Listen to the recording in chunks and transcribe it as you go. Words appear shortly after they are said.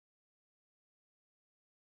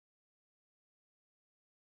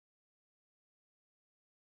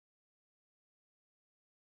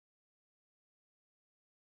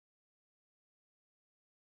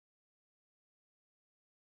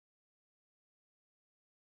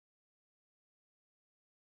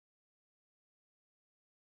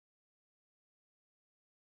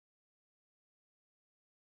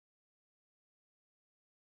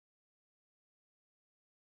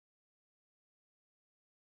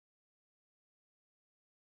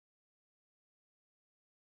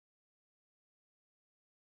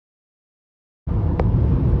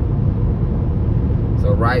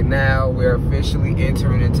Right now, we're officially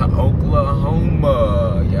entering into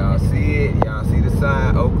Oklahoma. Y'all see it? Y'all see the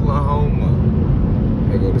sign, Oklahoma?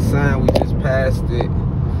 There go the sign, we just passed it.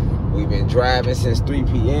 We've been driving since 3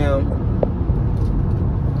 p.m.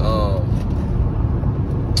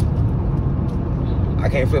 I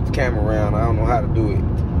can't flip the camera around. I don't know how to do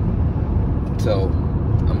it. So,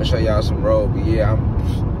 I'm gonna show y'all some road. But yeah,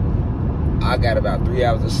 I got about 3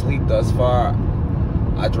 hours of sleep thus far.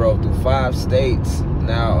 I drove through 5 states.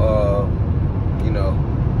 Now, you know,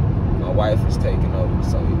 my wife is taking over,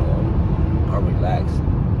 so, you know, I'm relaxing.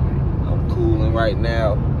 I'm cooling right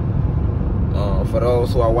now. For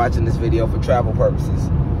those who are watching this video for travel purposes,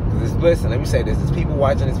 listen, let me say this. There's people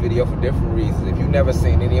watching this video for different reasons. If you've never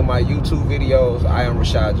seen any of my YouTube videos, I am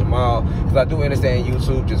Rashad Jamal. Because I do understand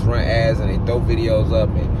YouTube just run ads and they throw videos up,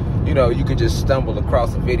 and, you know, you could just stumble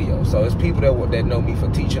across a video. So it's people that know me for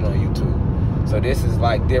teaching on YouTube. So this is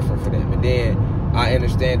like different for them. And then I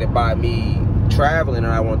understand that by me traveling,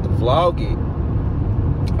 and I wanted to vlog it.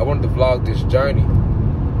 I wanted to vlog this journey.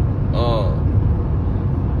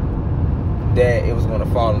 That it was going to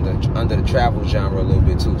fall under the travel genre a little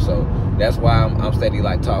bit too. So that's why I'm steady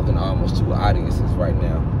like talking to almost 2 audiences right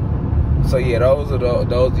now. So yeah, those of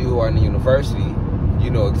you who are in the university,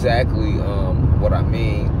 you know exactly what I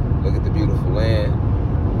mean. Look at the beautiful land.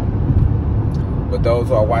 But those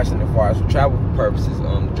who are watching it for travel purposes,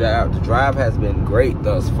 the drive has been great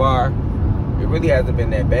thus far. It really hasn't been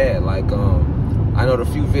that bad. Like I know the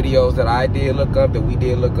few videos that we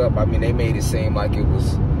did look up, I mean, they made it seem like it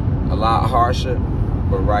was a lot harsher,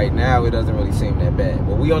 but right now it doesn't really seem that bad.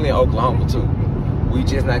 But we only in Oklahoma too. We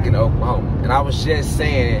just not getting to Oklahoma. And I was just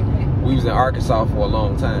saying we was in Arkansas for a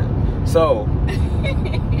long time. So,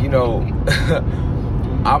 you know,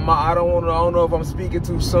 I don't know if I'm speaking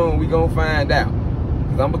too soon. We gonna find out.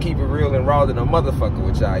 Cause I'm gonna keep it real and raw than a motherfucker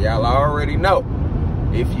with y'all. Y'all already know.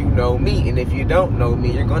 If you know me, and if you don't know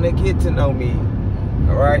me, you're gonna get to know me.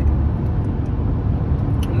 All right.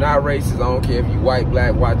 I'm not racist. I don't care if you white,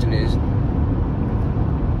 black watching this.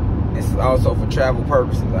 This is also for travel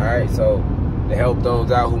purposes, all right? So to help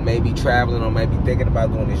those out who may be traveling or may be thinking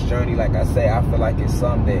about doing this journey, like I say, I feel like it's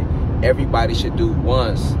something that everybody should do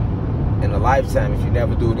once in a lifetime if you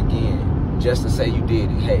never do it again. Just to say you did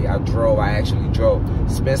it. Hey, I actually drove.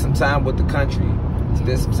 Spend some time with the country.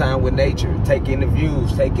 Spend some time with nature. Take in the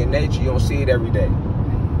views. Take in nature. You don't see it every day.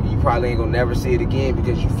 You probably ain't gonna never see it again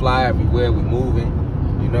because you fly everywhere. We moving.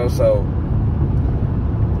 You know, so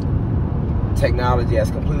technology has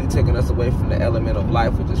completely taken us away from the element of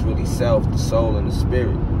life, which is really self, the soul, and the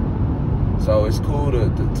spirit. So it's cool to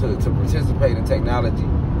participate in technology,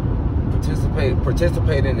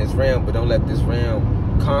 participate in this realm, but don't let this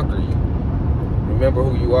realm conquer you. Remember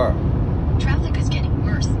who you are. Traffic is getting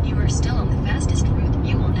worse. You are still on the fastest route.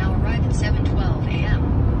 You will now arrive at 7:12 a.m.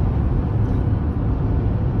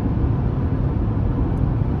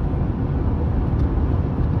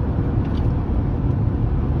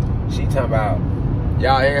 She talking about,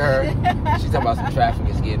 y'all hear her? She talking about some traffic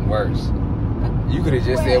is getting worse. You could have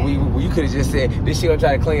just said, you could have just said, this she gonna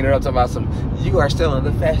try to clean it up, talking about some, you are still on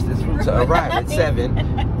the fastest route to arrive at 7.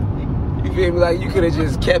 You feel me? Like, you could have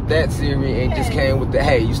just kept that Siri and just came with the,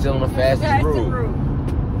 hey, you still on the fastest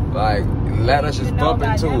route. Like, let us just bump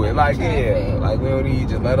into it. Like, yeah, like, we don't need,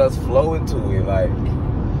 just let us flow into it. Like,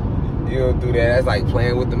 you don't do that. That's like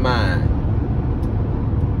playing with the mind.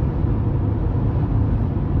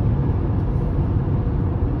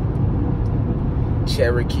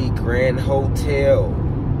 Cherokee Grand Hotel,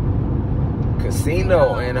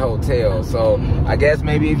 casino and hotel. So I guess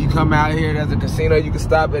maybe if you come out here, there's a casino you can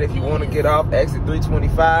stop at if you want to get off exit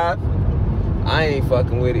 325. I ain't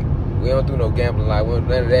fucking with it. We don't do no gambling, like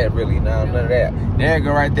none of that really. No, none of that. There you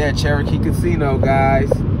go right there, Cherokee Casino, guys.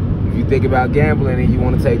 If you think about gambling and you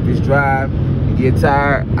want to take this drive and get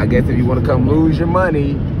tired, I guess if you want to come lose your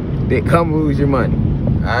money, then come lose your money.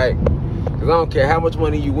 Alright? Because I don't care how much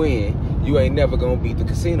money you win, you ain't never gonna beat the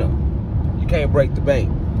casino. You can't break the bank.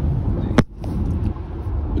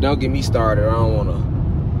 But don't get me started. I don't wanna,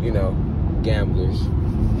 you know, gamblers.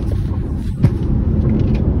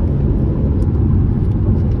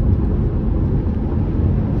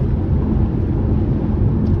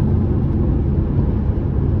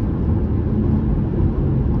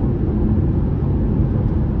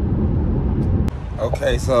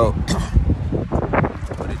 Okay, so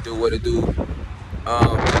what it do?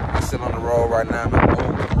 I'm sitting on the road right now. I'm in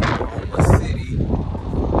Oklahoma City.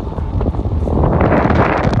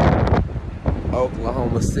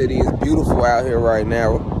 Oklahoma City is beautiful out here right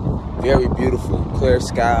now. Very beautiful, clear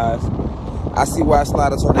skies. I see why it's a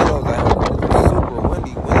lot of tornadoes out here. It's super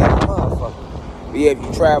windy, motherfucker. But yeah, if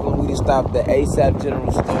you're traveling, we just stopped at ASAP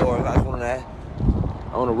General Store. That's one of that.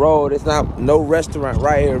 On the road, it's no restaurant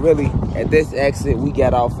right here, really. At this exit, we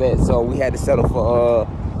got off at, so we had to settle for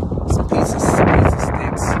some pizza sticks.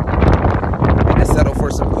 We had to settle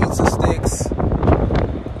for some pizza sticks.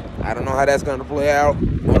 I don't know how that's gonna play out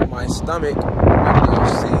on my stomach. Maybe you'll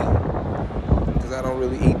see, because I don't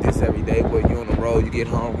really eat this every day. But you're on the road, you get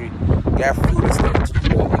hungry, you got food and stuff too.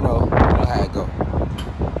 But you know how it go.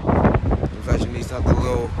 In fact, you need something a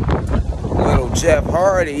little Jeff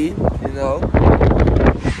Hardy, you know.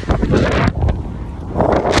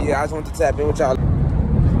 Yeah, I just want to tap in with y'all.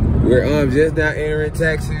 We're just now entering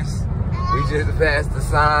Texas. We just passed the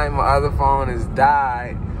sign. My other phone has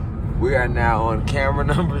died. We are now on camera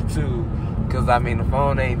number 2. Cause I mean the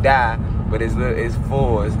phone ain't died, but it's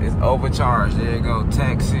full. It's overcharged. There you go.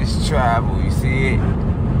 Texas travel. You see it?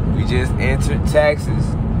 We just entered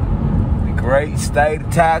Texas. The great state of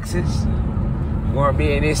Texas. We're gonna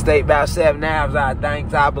be in this state about 7 hours, I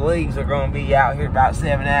think. I believe we're gonna be out here about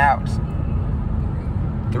 7 hours.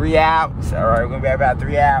 3 hours. All right, we're gonna be about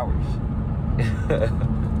 3 hours.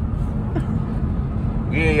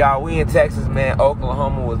 Yeah, y'all, we in Texas, man.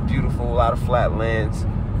 Oklahoma was beautiful, a lot of flatlands.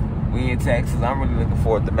 We in Texas. I'm really looking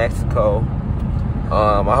forward to Mexico.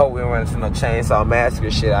 I hope we don't run into no chainsaw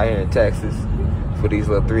massacre shit out here in Texas for these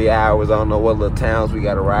little 3 hours. I don't know what little towns we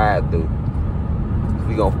gotta ride through.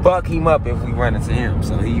 We gonna fuck him up if we run into him,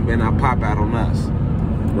 so he better not pop out on us.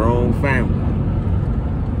 Grown family.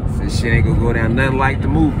 This shit ain't gonna go down nothing like the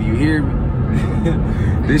movie, you hear me?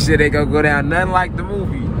 This shit ain't gonna go down nothing like the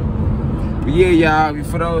movie. But yeah, y'all,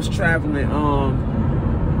 for those traveling,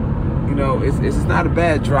 you know, it's not a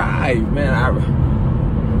bad drive, man.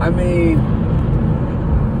 I mean,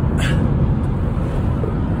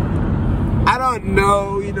 I don't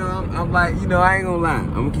know, you know, I'm like, you know, I ain't gonna lie.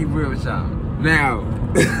 I'm gonna keep it real with y'all. Now,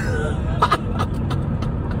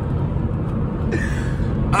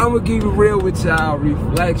 I'm gonna keep it real with y'all.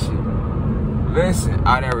 Reflection. Listen.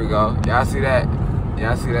 Oh, there we go. Y'all see that?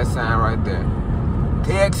 Y'all see that sign right there?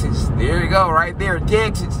 Texas. There you go. Right there.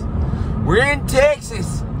 Texas. We're in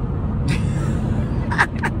Texas.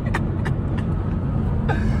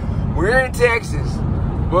 We're in Texas.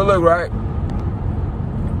 But look, right?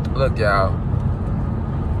 Look, y'all.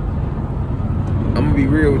 I'm gonna be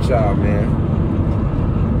real with y'all, man.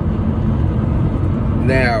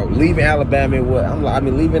 Now, leaving Alabama,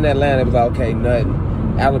 leaving Atlanta was okay, nothing.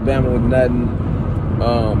 Alabama was nothing.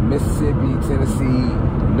 Mississippi, Tennessee,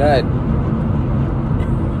 nothing.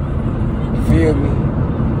 You feel me?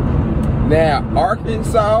 Now,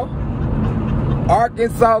 Arkansas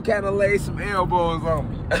kind of laid some elbows on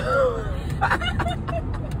me.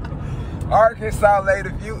 Arkansas laid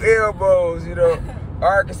a few elbows, you know.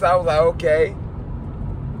 Arkansas was like, okay.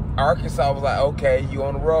 You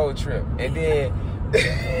on a road trip. And then,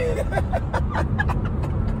 hey,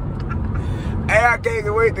 I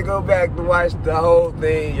can't wait to go back to watch the whole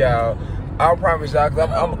thing, y'all. I promise y'all, because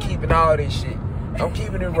I'm keeping all this shit. I'm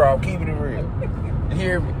keeping it raw. I'm keeping it real. You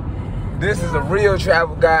hear me? This is a real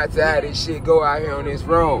travel guide to how this shit go out here on this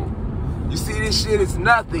road. You see, this shit is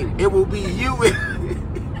nothing. It will be you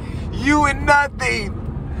and, you and nothing.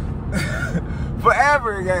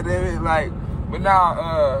 Forever, goddammit. Like, but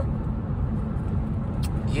now,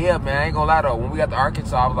 yeah, man, I ain't gonna lie though. When we got to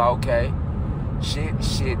Arkansas, I was like, okay, shit,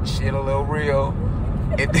 a little real.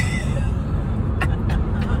 And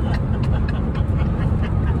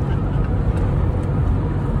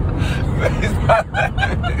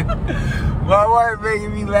my wife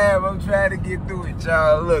making me laugh. I'm trying to get through it,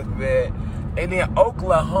 y'all. Look, man. And then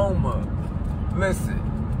Oklahoma. Listen,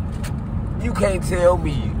 you can't tell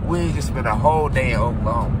me we ain't just spent a whole day in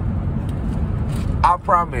Oklahoma. I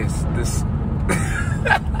promise this.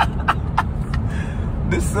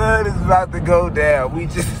 The sun is about to go down. We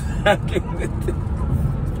just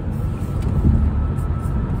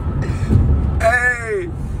hey,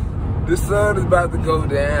 the sun is about to go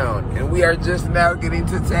down, and we are just now getting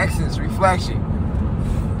to Texas. Reflection.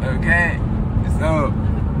 Okay, so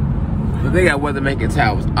but they got weather making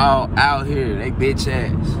towers all out here. They bitch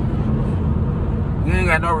ass. We ain't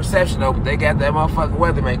got no reception though, but they got that motherfucking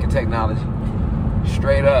weather making technology.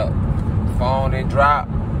 Straight up. Phone and drop.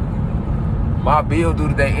 My bill due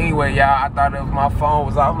today anyway, y'all. I thought it was my phone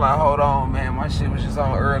was off. I'm like, hold on, man. My shit was just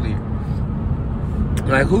on earlier.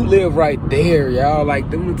 Like, who live right there, y'all? Like,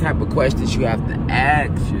 them the type of questions you have to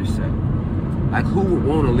ask yourself. Like, who would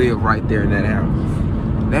want to live right there in that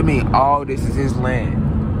house? That means all this is his land.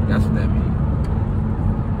 That's what that means.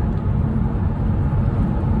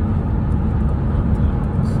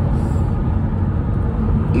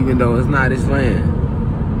 Even though it's not his land.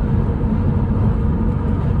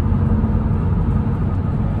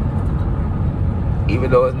 even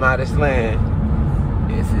though it's not his land,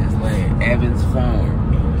 it's his land. Evans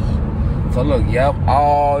Farm. So look, yep,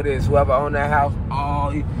 all this, whoever owned that house,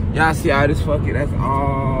 y'all see all this fucking, that's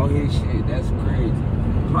all his shit. That's crazy.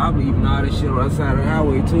 Probably even all this shit on the side of the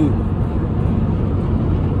highway too.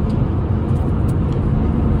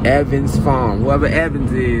 Evans Farm. Whoever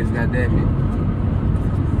Evans is, goddammit.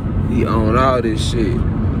 He owned all this shit.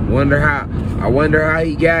 I wonder how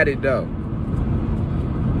he got it though.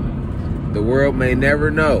 The world may never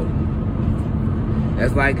know.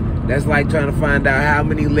 That's like trying to find out how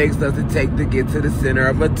many licks does it take to get to the center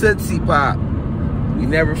of a Tootsie Pop. We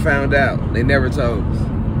never found out. They never told us.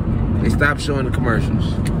 They stopped showing the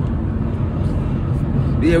commercials.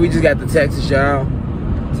 But yeah, we just got to Texas, y'all.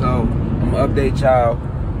 So I'm gonna update y'all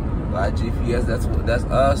by GPS. That's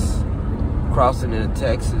us crossing into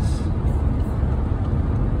Texas.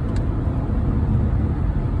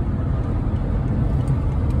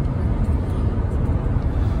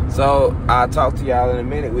 So I'll talk to y'all in a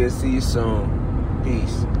minute. We'll see you soon.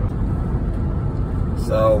 Peace.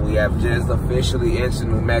 So we have just officially entered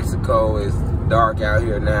New Mexico. It's dark out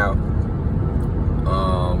here now.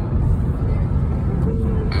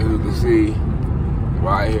 As you can see,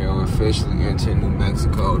 right here, we're officially entering New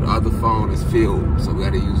Mexico. The other phone is filled, so we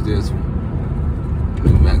gotta use this one.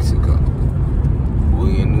 New Mexico.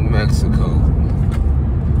 We in New Mexico.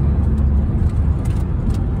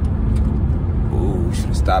 We should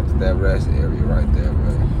have stopped at that rest area right there,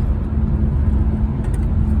 man.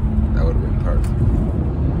 That would have been perfect.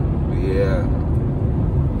 But yeah.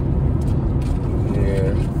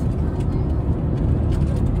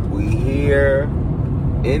 We here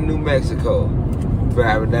in New Mexico.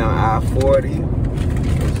 Driving down I-40.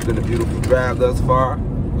 It's been a beautiful drive thus far.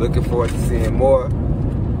 Looking forward to seeing more.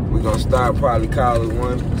 We're gonna start probably calling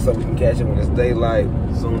one so we can catch it when it's daylight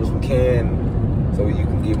as soon as we can. So you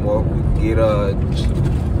can get more,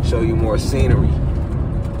 show you more scenery.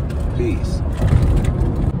 Peace.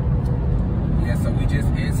 Yeah, so we just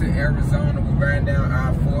entered Arizona. We ran down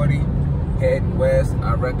I-40, heading west.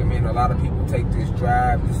 I recommend a lot of people take this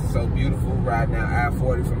drive. This is so beautiful, riding down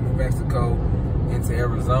I-40 from New Mexico into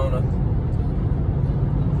Arizona.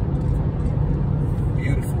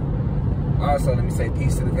 Beautiful. Also, let me say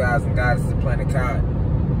peace to the guys and goddesses of Planet Cod.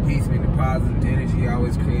 Peace meaning positive energy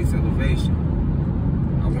always creates elevation.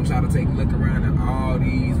 I want y'all to take a look around at all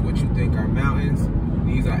these, what you think are mountains.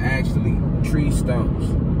 These are actually tree stumps.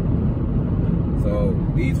 So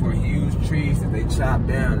these were huge trees that they chopped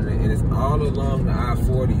down, and it's all along the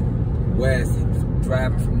I-40 west,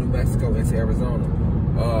 driving from New Mexico into Arizona.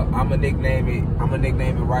 I'm gonna nickname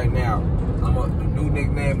it right now. The new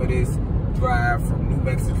nickname of this drive from New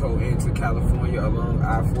Mexico into California along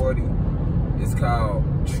I-40 is called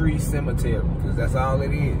Tree Cemetery, because that's all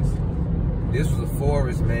it is. This was a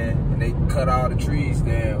forest, man, and they cut all the trees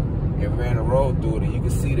down and ran a road through it, and you can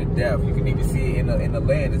see the depth. You can even see it in the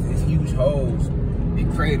land. It's huge holes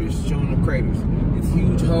and craters, showing them craters. It's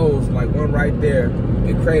huge holes, like one right there,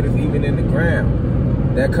 and craters even in the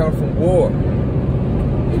ground that come from war.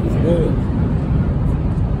 It was war.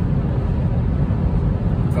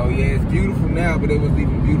 So yeah, it's beautiful now, but it was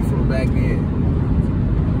even beautiful back then.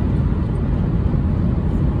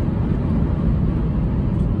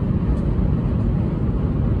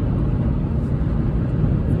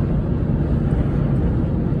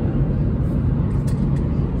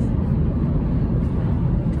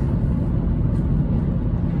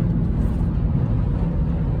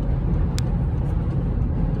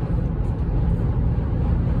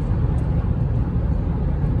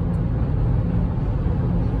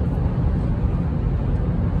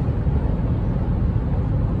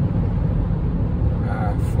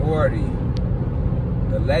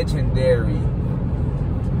 The legendary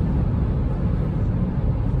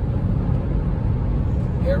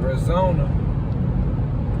Arizona.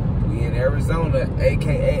 We in Arizona,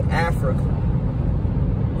 aka Africa.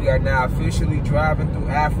 We are now officially driving through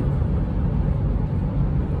Africa.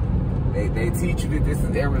 They teach you that this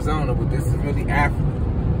is Arizona, but this is really Africa.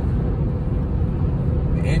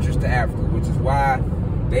 The entrance to Africa, which is why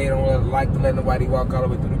they don't like to let nobody walk all the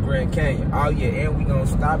way through the Grand Canyon. Oh yeah, and we gonna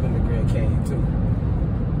stop in the Grand Canyon too.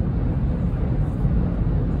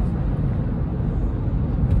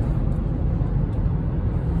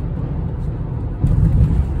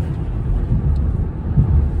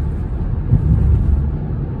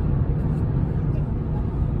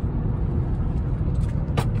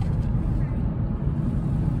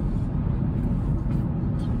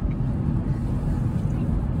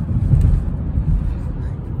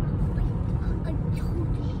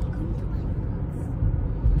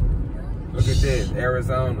 Look at this,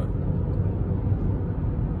 Arizona.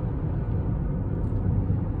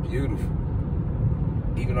 beautiful.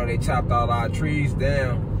 Even though they chopped all our trees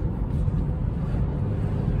down,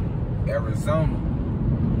 Arizona.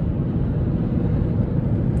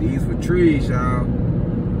 These were trees, y'all.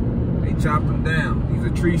 They chopped them down.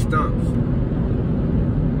 These are tree stumps.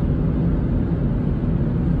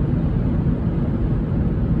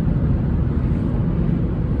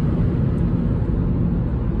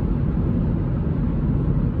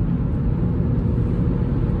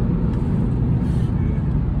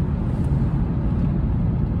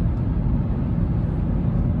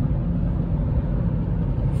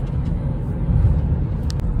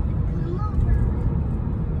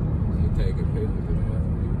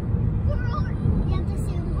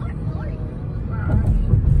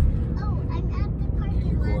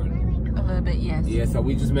 Yeah, so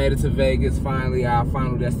we just made it to Vegas, finally, our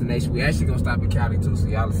final destination. We actually gonna stop in Cali too, so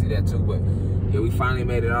y'all will see that too. But yeah, we finally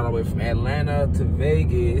made it all the way from Atlanta to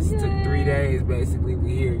Vegas. Yay. Took 3 days, basically.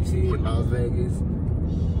 We here, you see, in Las Vegas.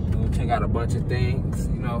 We'll check out a bunch of things,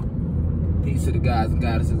 you know. Peace to the guys and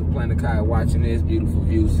goddesses of Planet Kai watching this, beautiful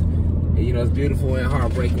views. And you know, it's beautiful and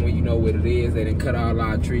heartbreaking when you know what it is. They didn't cut all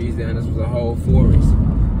our trees down. This was a whole forest.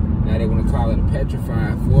 Now they wanna call it a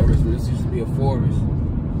petrified forest, but this used to be a forest.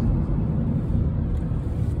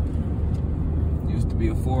 Be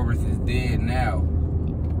a forest is dead now.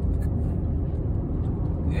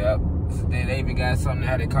 Yep. So they even got something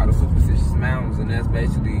how they call the superstitious mountains, and that's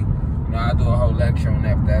basically, you know, I do a whole lecture on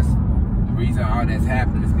that, but that's the reason all that's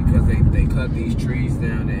happened is because they cut these trees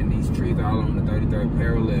down, and these trees are all on the 33rd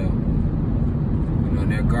parallel. You know,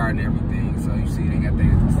 and they're guarding everything. So you see they got their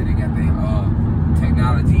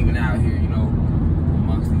technology even out here, you know,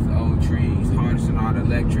 amongst these old trees, harnessing all the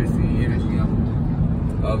electricity and energy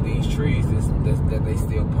of these trees that they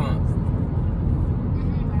still pump.